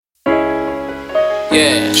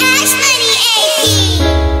Yeah. CashmoneyAP.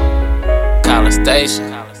 College Station.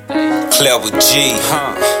 Cleva G.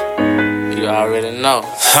 You already know.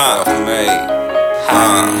 Mate.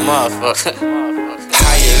 Motherfucker.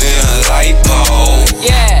 Higher than a light pole.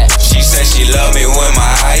 Yeah. She said she love me when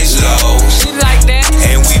my eyes low. She like that.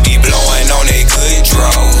 And we be blowing on that good draw.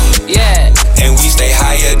 Yeah. And we stay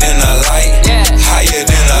higher than a light. Yeah. Higher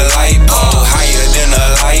than a light pole. Higher than a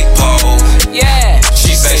light pole. Yeah.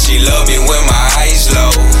 She said she love me when my eyes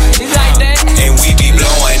low. She like that. And we be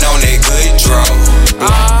blowing on that good draw.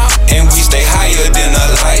 And we stay higher than a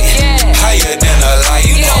light. Yeah. Higher than a light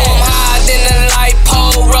You know I'm higher than a light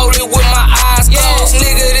pole. Roll it with my eyes closed.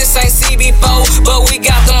 Nigga, this ain't CB4, but we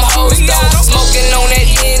got them hoes though. Smoking on that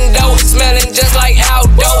endo, smelling just like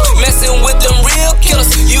outdoor. Messing with them real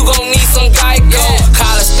killers, you gon' need some Geico.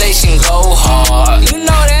 College Station go hard, you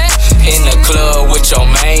know that. In the club with your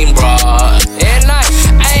main broad. At night,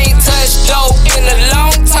 I ain't touched dope in a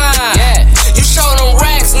long time. Yeah, you show them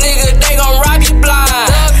racks, nigga, they gon' rob you blind.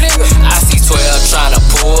 I see 12 tryna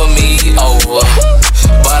pull me over,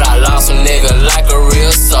 but I lost some nigga like a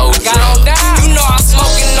real soldier. You know I'm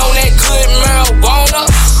smoking on that good marijuana,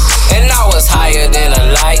 and I was higher than a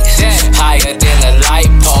light, higher than a light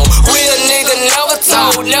pole. Real nigga never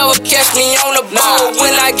told, never catch me on the boat.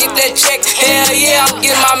 When I get that check, hell yeah, I'm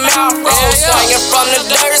getting my mouth rolled. Swinging from the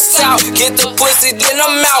dirty south, get the pussy, then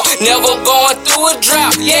I'm out. Never going through a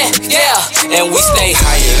drought, yeah, and we stay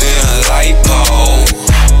higher than a light pole.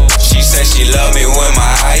 She said she love me when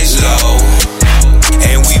my eyes low.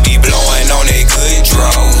 And we be blowing on that good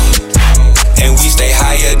draw. And we stay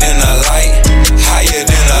higher than a light.